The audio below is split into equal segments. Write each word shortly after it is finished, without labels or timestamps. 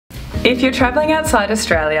If you're travelling outside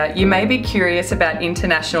Australia, you may be curious about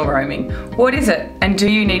international roaming. What is it, and do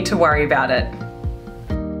you need to worry about it?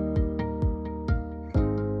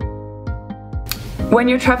 When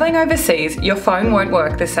you're travelling overseas, your phone won't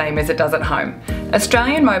work the same as it does at home.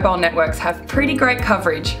 Australian mobile networks have pretty great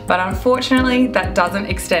coverage, but unfortunately that doesn't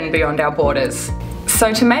extend beyond our borders.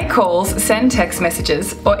 So to make calls, send text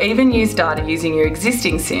messages, or even use data using your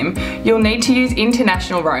existing SIM, you'll need to use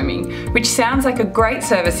international roaming, which sounds like a great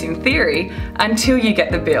service in theory until you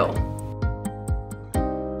get the bill.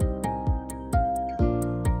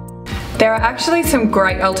 There are actually some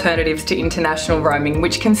great alternatives to international roaming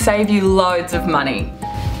which can save you loads of money.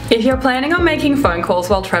 If you're planning on making phone calls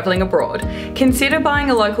while travelling abroad, consider buying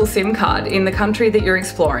a local SIM card in the country that you're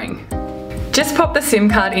exploring. Just pop the SIM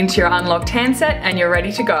card into your unlocked handset and you're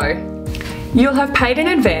ready to go. You'll have paid in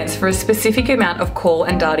advance for a specific amount of call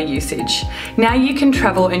and data usage. Now you can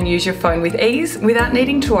travel and use your phone with ease without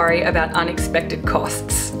needing to worry about unexpected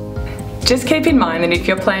costs. Just keep in mind that if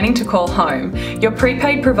you're planning to call home, your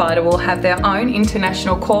prepaid provider will have their own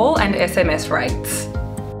international call and SMS rates.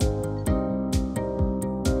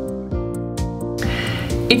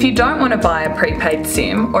 If you don't want to buy a prepaid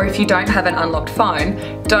SIM, or if you don't have an unlocked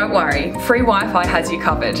phone, don't worry, free Wi-Fi has you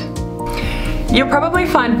covered. You'll probably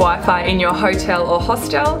find Wi-Fi in your hotel or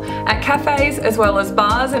hostel, at cafes, as well as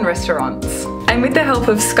bars and restaurants. And with the help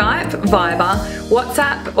of Skype, Viber,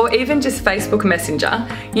 WhatsApp, or even just Facebook Messenger,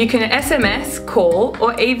 you can SMS, call,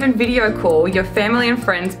 or even video call your family and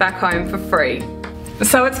friends back home for free.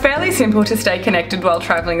 So it's fairly simple to stay connected while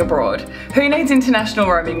travelling abroad. Who needs international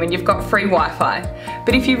roaming when you've got free Wi-Fi?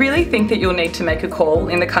 But if you really think that you'll need to make a call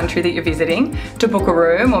in the country that you're visiting to book a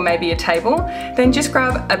room or maybe a table, then just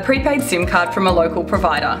grab a prepaid SIM card from a local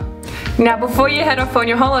provider. Now before you head off on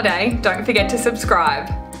your holiday, don't forget to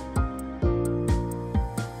subscribe.